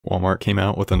Walmart came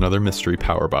out with another mystery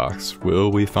power box.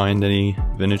 Will we find any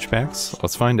vintage packs?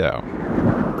 Let's find out.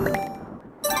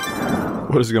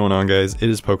 What is going on, guys? It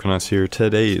is PokeNOS here.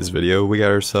 Today's video, we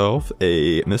got ourselves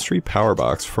a mystery power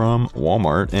box from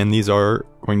Walmart, and these are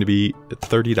going to be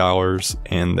 $30,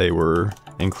 and they were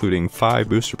including 5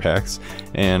 booster packs.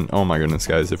 And oh my goodness,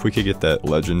 guys, if we could get that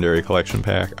legendary collection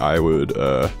pack, I would,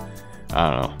 I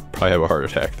don't know, probably have a heart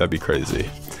attack. That'd be crazy.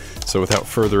 So without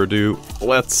further ado,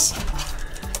 let's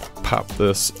pop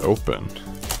this open.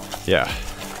 Yeah.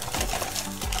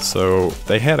 So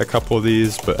they had a couple of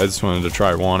these, but I just wanted to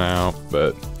try one out.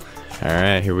 But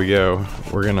alright, here we go.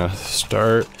 We're gonna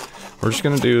start. We're just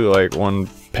gonna do like one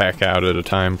pack out at a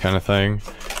time kind of thing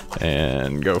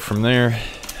and go from there.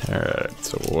 Alright,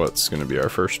 so what's gonna be our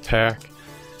first pack?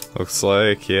 Looks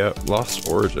like, yeah, Lost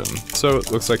Origin. So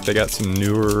it looks like they got some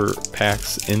newer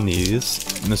packs in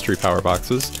these mystery power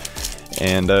boxes.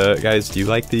 And guys, do you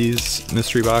like these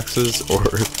mystery boxes, or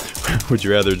would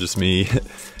you rather just me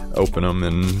open them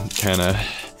and kind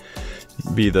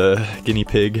of be the guinea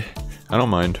pig? I don't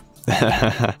mind.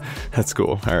 That's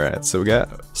cool. Alright, so we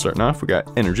got, starting off, we got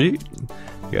Energy,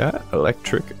 we got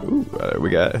Electric, ooh, we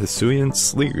got Hisuian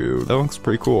Sliggoo, that looks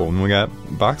pretty cool, and we got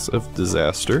Box of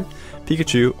Disaster,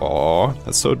 Pikachu, aw,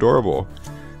 that's so adorable.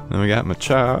 And then we got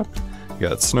Machop, we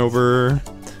got Snover,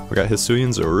 we got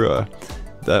Hisuian Zorua.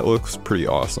 That looks pretty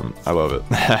awesome. I love it.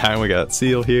 We got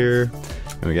Seal here,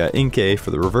 and we got Inkay for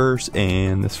the reverse,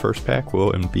 and this first pack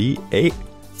will be 8.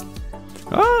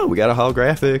 Oh, we got a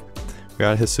holographic. We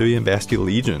got Hisuian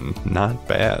Basculegion. Not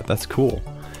bad. That's cool.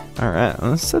 Alright,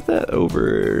 let's set that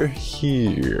over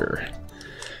here.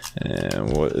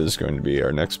 And what is going to be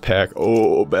our next pack?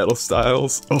 Oh, Battle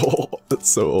Styles. Oh, that's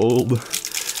so old.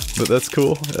 But that's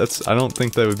cool. I don't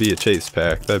think that would be a chase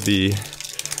pack. That'd be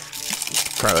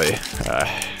probably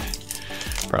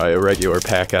a regular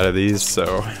pack out of these.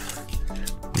 So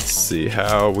let's see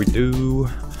how we do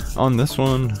on this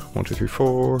one. 1, 2, 3,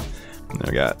 4. And then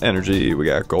we got Energy, we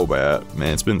got Golbat.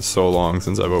 Man, it's been so long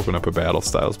since I've opened up a Battle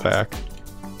Styles pack.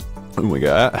 And we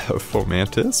got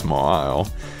Fomantis, Mawile,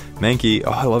 Mankey. Oh,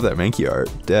 I love that Mankey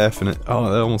art. Definite.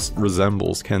 Oh, that almost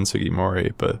resembles Ken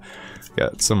Sugimori, but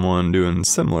got someone doing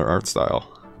similar art style,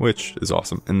 which is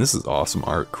awesome. And this is awesome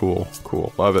art. Cool,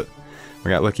 cool, love it. We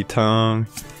got Lucky Tongue,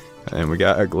 and we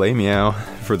got a Glameow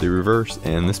for the reverse,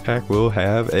 and this pack will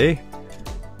have a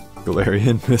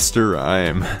Galarian Mr.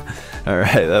 Rime.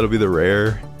 Alright, that'll be the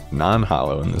rare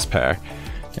non-holo in this pack.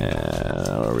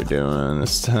 And what are we doing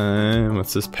this time?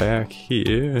 What's this pack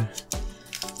here?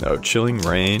 Oh, Chilling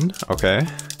Rain. Okay.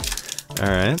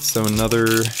 Alright, so another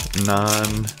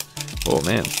non... Oh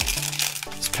man,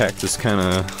 this pack just kind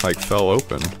of like fell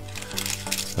open.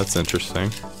 That's interesting.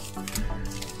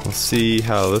 We'll see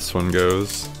how this one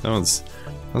goes. That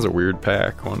was a weird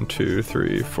pack. 1, 2,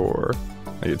 3, 4.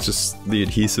 Like, it's just the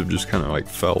adhesive just kind of like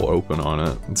fell open on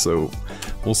it, and so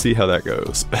we'll see how that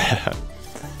goes.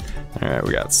 Alright,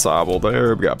 we got Sobble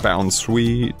there. We got Bound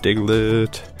Sweet,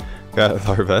 Diglett, got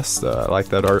Larvesta. I like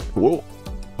that art. Whoa,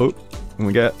 oh, and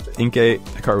we got Inkay.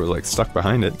 The card was like stuck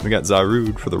behind it. We got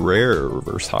Zarude for the rare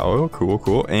reverse holo. Cool,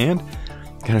 cool, and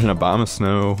got an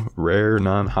Abomasnow rare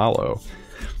non-holo.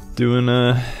 Doing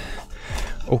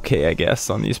okay, I guess,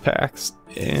 on these packs.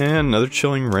 And another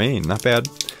Chilling Rain, not bad.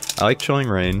 I like Chilling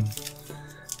Rain.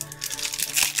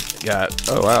 Got,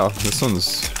 oh wow, this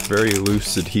one's very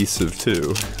loose adhesive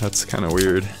too. That's kind of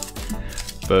weird.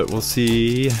 But we'll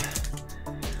see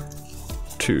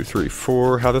 2, 3,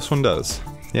 4 how this one does.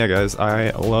 Yeah, guys,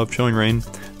 I love Chilling Rain.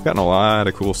 I've gotten a lot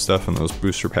of cool stuff in those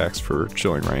booster packs for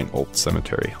Chilling Rain. Old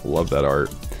Cemetery, love that art.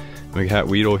 We got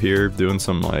Weedle here doing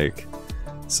some like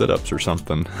sit-ups or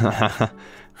something.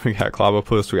 We got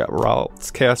Clobbopus, we got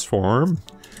Ralts Cast Form,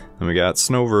 and we got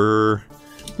Snover.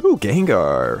 Ooh,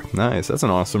 Gengar. Nice, that's an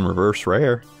awesome reverse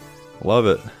rare. Love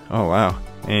it. Oh wow.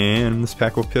 And this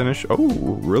pack will finish. Oh,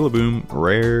 Rillaboom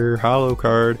rare holo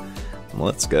card.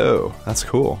 Let's go. That's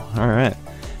cool. Alright.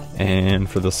 And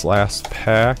for this last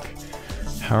pack,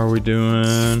 how are we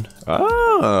doing?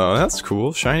 Oh, that's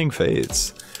cool. Shining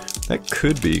Fates. That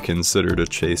could be considered a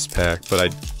chase pack, but I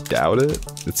doubt it.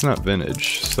 It's not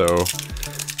vintage, so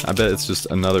I bet it's just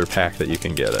another pack that you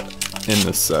can get it in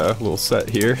this little set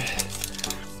here.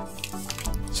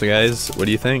 So guys, what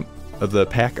do you think of the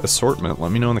pack assortment?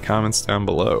 Let me know in the comments down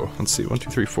below. Let's see, 1, 2,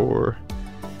 3, 4.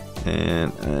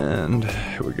 And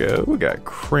here we go. We got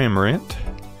Cramorant,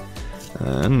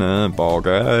 and Ball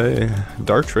Guy,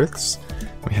 Dartrix.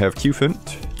 We have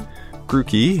Cufant,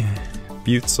 Grookey,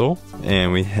 Butzel,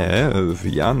 and we have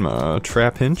Yanma,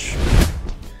 Trapinch.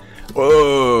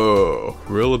 Whoa!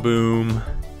 Rillaboom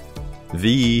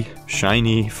V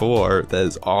shiny full art. That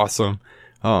is awesome.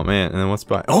 Oh man, and then what's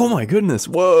by? Oh my goodness!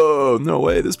 Whoa! No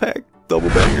way! This pack double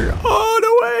banger! Oh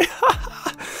no way!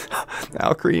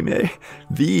 Alcremie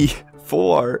V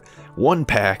full art 1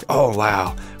 pack. Oh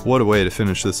wow! What a way to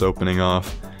finish this opening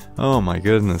off! Oh my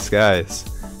goodness, guys!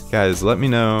 Guys, let me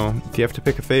know if you have to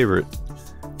pick a favorite.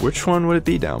 Which one would it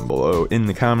be down below in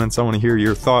the comments? I want to hear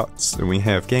your thoughts. And we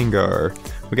have Gengar,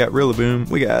 we got Rillaboom,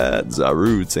 we got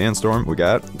Zarude Sandstorm, we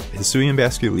got Hisuian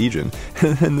Basculegion,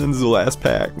 and then the last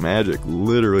pack, Magic,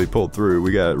 literally pulled through.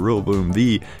 We got Rillaboom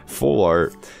V full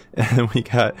art, and then we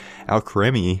got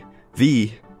Alcremie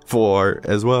V full art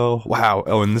as well. Wow!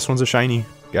 Oh, and this one's a shiny.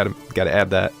 Gotta add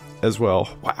that as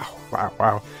well.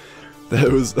 Wow!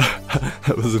 That was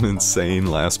that was an insane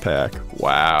last pack.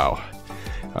 Wow.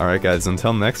 Alright guys,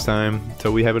 until next time,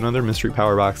 until we have another mystery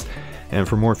power box, and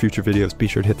for more future videos, be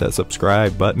sure to hit that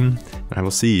subscribe button, and I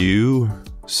will see you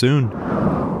soon.